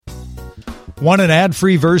Want an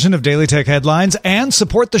ad-free version of Daily Tech Headlines and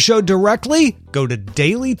support the show directly? Go to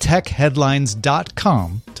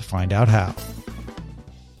dailytechheadlines.com to find out how.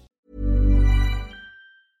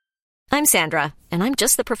 I'm Sandra, and I'm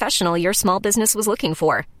just the professional your small business was looking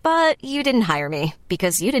for. But you didn't hire me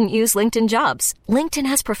because you didn't use LinkedIn Jobs. LinkedIn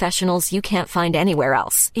has professionals you can't find anywhere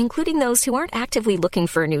else, including those who aren't actively looking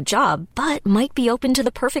for a new job, but might be open to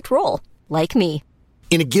the perfect role, like me.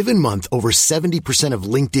 In a given month, over 70% of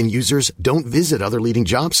LinkedIn users don't visit other leading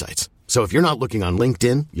job sites. So if you're not looking on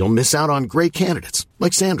LinkedIn, you'll miss out on great candidates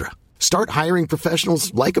like Sandra. Start hiring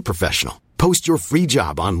professionals like a professional. Post your free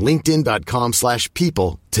job on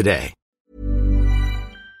linkedin.com/people today.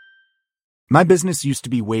 My business used to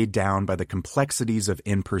be weighed down by the complexities of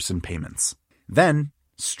in-person payments. Then,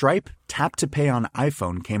 Stripe Tap to Pay on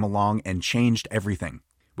iPhone came along and changed everything.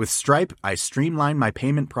 With Stripe, I streamlined my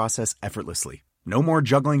payment process effortlessly. No more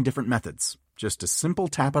juggling different methods. Just a simple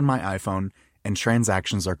tap on my iPhone and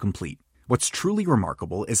transactions are complete. What's truly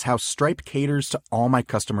remarkable is how Stripe caters to all my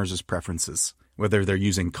customers' preferences. Whether they're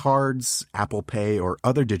using cards, Apple Pay, or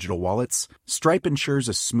other digital wallets, Stripe ensures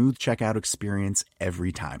a smooth checkout experience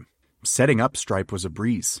every time. Setting up Stripe was a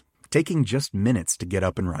breeze, taking just minutes to get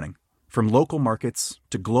up and running. From local markets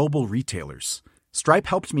to global retailers, Stripe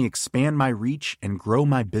helped me expand my reach and grow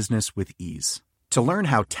my business with ease. To learn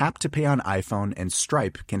how Tap to Pay on iPhone and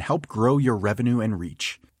Stripe can help grow your revenue and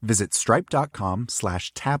reach, visit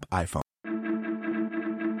stripe.com/tapiphone.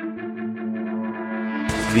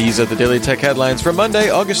 These are the Daily Tech Headlines for Monday,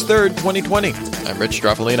 August 3rd, 2020. I'm Rich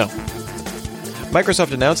Straffolino.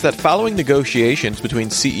 Microsoft announced that following negotiations between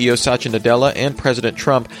CEO Satya Nadella and President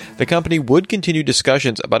Trump, the company would continue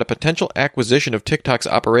discussions about a potential acquisition of TikTok's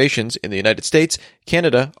operations in the United States,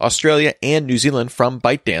 Canada, Australia, and New Zealand from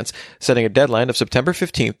ByteDance, setting a deadline of September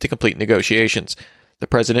 15th to complete negotiations. The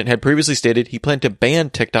president had previously stated he planned to ban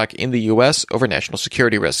TikTok in the U.S. over national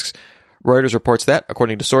security risks. Reuters reports that,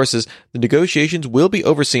 according to sources, the negotiations will be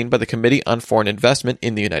overseen by the Committee on Foreign Investment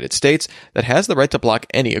in the United States that has the right to block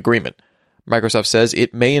any agreement. Microsoft says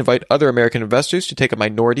it may invite other American investors to take a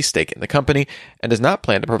minority stake in the company and does not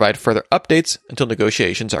plan to provide further updates until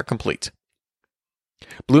negotiations are complete.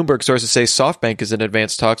 Bloomberg sources say SoftBank is in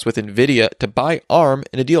advanced talks with NVIDIA to buy ARM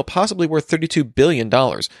in a deal possibly worth $32 billion.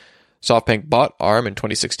 SoftBank bought ARM in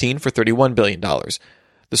 2016 for $31 billion.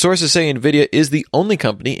 The sources say NVIDIA is the only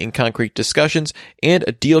company in concrete discussions, and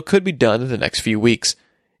a deal could be done in the next few weeks.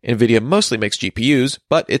 NVIDIA mostly makes GPUs,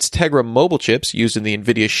 but its Tegra mobile chips used in the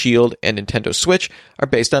NVIDIA Shield and Nintendo Switch are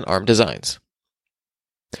based on ARM designs.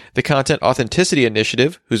 The Content Authenticity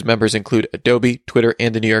Initiative, whose members include Adobe, Twitter,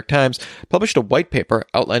 and the New York Times, published a white paper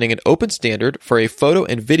outlining an open standard for a photo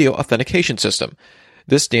and video authentication system.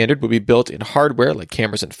 This standard will be built in hardware like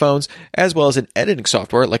cameras and phones, as well as in editing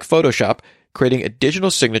software like Photoshop, creating a digital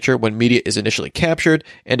signature when media is initially captured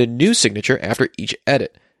and a new signature after each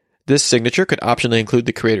edit. This signature could optionally include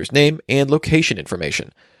the creator's name and location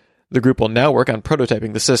information. The group will now work on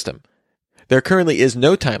prototyping the system. There currently is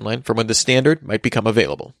no timeline for when the standard might become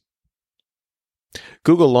available.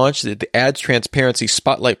 Google launched the Ads Transparency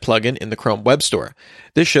Spotlight plugin in the Chrome Web Store.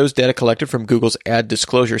 This shows data collected from Google's Ad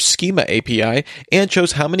Disclosure Schema API and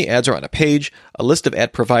shows how many ads are on a page, a list of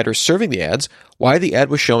ad providers serving the ads, why the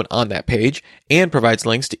ad was shown on that page, and provides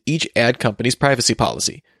links to each ad company's privacy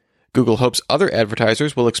policy. Google hopes other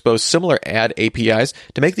advertisers will expose similar ad APIs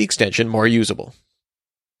to make the extension more usable.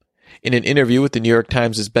 In an interview with the New York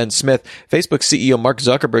Times' Ben Smith, Facebook CEO Mark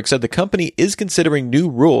Zuckerberg said the company is considering new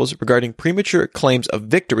rules regarding premature claims of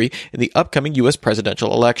victory in the upcoming U.S.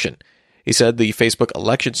 presidential election. He said the Facebook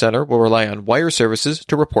Election Center will rely on wire services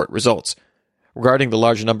to report results. Regarding the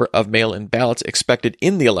large number of mail-in ballots expected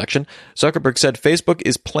in the election, Zuckerberg said Facebook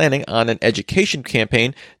is planning on an education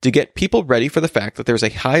campaign to get people ready for the fact that there's a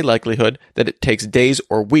high likelihood that it takes days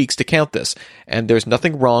or weeks to count this, and there's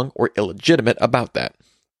nothing wrong or illegitimate about that.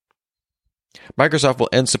 Microsoft will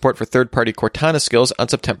end support for third-party Cortana skills on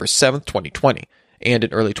September 7, 2020. And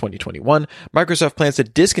in early 2021, Microsoft plans to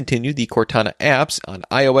discontinue the Cortana apps on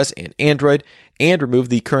iOS and Android and remove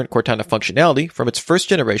the current Cortana functionality from its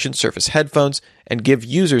first-generation Surface headphones and give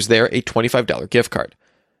users there a $25 gift card.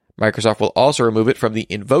 Microsoft will also remove it from the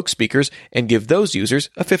Invoke speakers and give those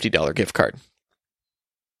users a $50 gift card.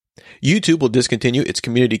 YouTube will discontinue its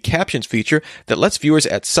community captions feature that lets viewers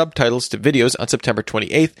add subtitles to videos on September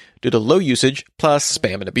 28th due to low usage plus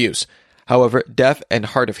spam and abuse. However, deaf and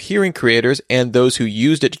hard of hearing creators and those who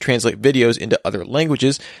used it to translate videos into other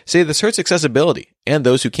languages say this hurts accessibility and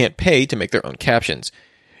those who can't pay to make their own captions.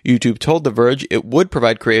 YouTube told The Verge it would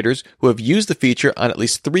provide creators who have used the feature on at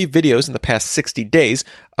least 3 videos in the past 60 days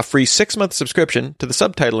a free 6-month subscription to the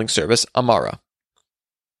subtitling service Amara.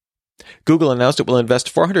 Google announced it will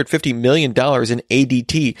invest $450 million in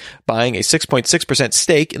ADT, buying a 6.6%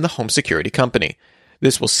 stake in the home security company.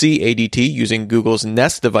 This will see ADT using Google's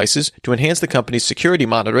Nest devices to enhance the company's security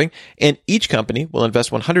monitoring, and each company will invest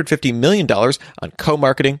 $150 million on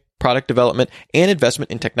co-marketing, product development, and investment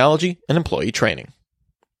in technology and employee training.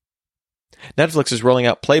 Netflix is rolling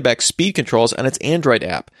out playback speed controls on its Android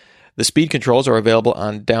app. The speed controls are available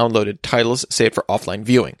on downloaded titles saved for offline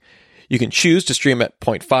viewing. You can choose to stream at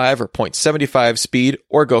 0.5 or 0.75 speed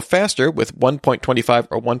or go faster with 1.25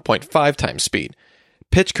 or 1.5 times speed.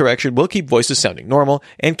 Pitch correction will keep voices sounding normal,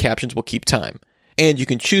 and captions will keep time. And you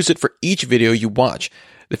can choose it for each video you watch.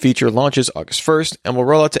 The feature launches August 1st and will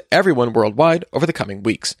roll out to everyone worldwide over the coming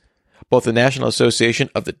weeks. Both the National Association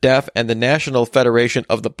of the Deaf and the National Federation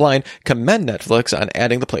of the Blind commend Netflix on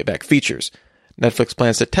adding the playback features. Netflix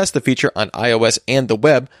plans to test the feature on iOS and the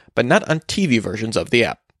web, but not on TV versions of the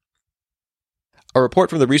app. A report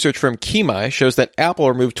from the research firm Kimai shows that Apple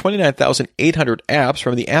removed 29,800 apps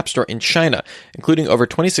from the App Store in China, including over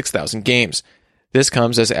 26,000 games. This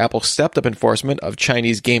comes as Apple stepped up enforcement of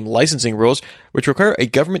Chinese game licensing rules, which require a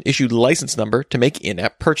government-issued license number to make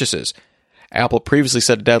in-app purchases. Apple previously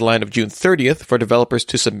set a deadline of June 30th for developers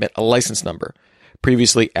to submit a license number.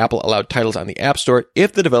 Previously, Apple allowed titles on the App Store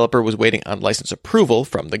if the developer was waiting on license approval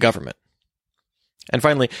from the government. And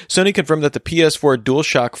finally, Sony confirmed that the PS4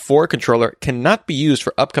 DualShock 4 controller cannot be used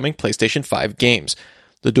for upcoming PlayStation 5 games.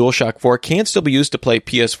 The DualShock 4 can still be used to play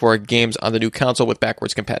PS4 games on the new console with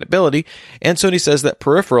backwards compatibility, and Sony says that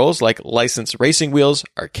peripherals like licensed racing wheels,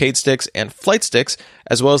 arcade sticks, and flight sticks,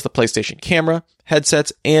 as well as the PlayStation camera,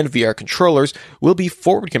 headsets, and VR controllers will be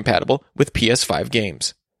forward compatible with PS5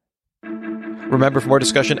 games. Remember, for more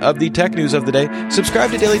discussion of the tech news of the day,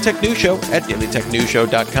 subscribe to Daily Tech News Show at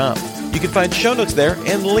dailytechnewsshow.com. You can find show notes there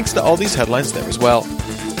and links to all these headlines there as well.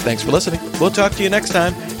 Thanks for listening. We'll talk to you next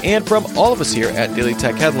time. And from all of us here at Daily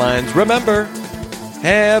Tech Headlines, remember,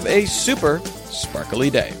 have a super sparkly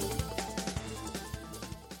day.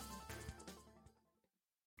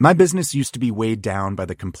 My business used to be weighed down by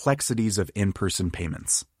the complexities of in-person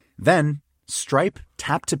payments. Then, Stripe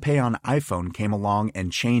Tap to Pay on iPhone came along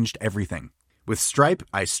and changed everything. With Stripe,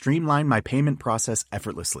 I streamlined my payment process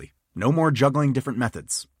effortlessly. No more juggling different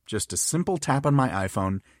methods. Just a simple tap on my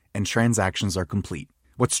iPhone, and transactions are complete.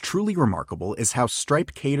 What's truly remarkable is how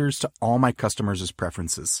Stripe caters to all my customers'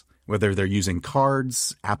 preferences. Whether they're using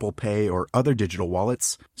cards, Apple Pay, or other digital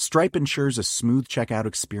wallets, Stripe ensures a smooth checkout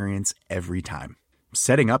experience every time.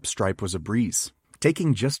 Setting up Stripe was a breeze,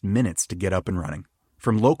 taking just minutes to get up and running.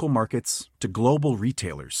 From local markets to global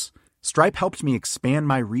retailers, Stripe helped me expand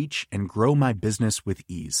my reach and grow my business with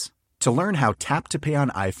ease. To learn how Tap to Pay on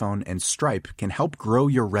iPhone and Stripe can help grow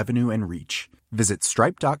your revenue and reach, visit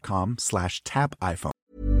stripe.com/tapiphone.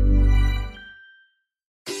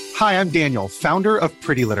 Hi, I'm Daniel, founder of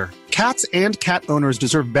Pretty Litter. Cats and cat owners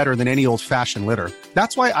deserve better than any old-fashioned litter.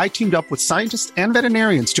 That's why I teamed up with scientists and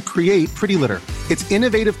veterinarians to create Pretty Litter. Its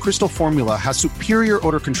innovative crystal formula has superior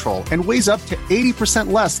odor control and weighs up to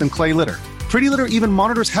 80% less than clay litter. Pretty Litter even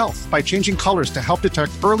monitors health by changing colors to help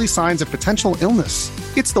detect early signs of potential illness.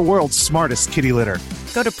 It's the world's smartest kitty litter.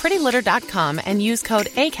 Go to prettylitter.com and use code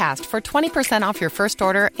ACAST for 20% off your first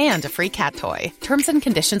order and a free cat toy. Terms and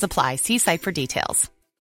conditions apply. See site for details.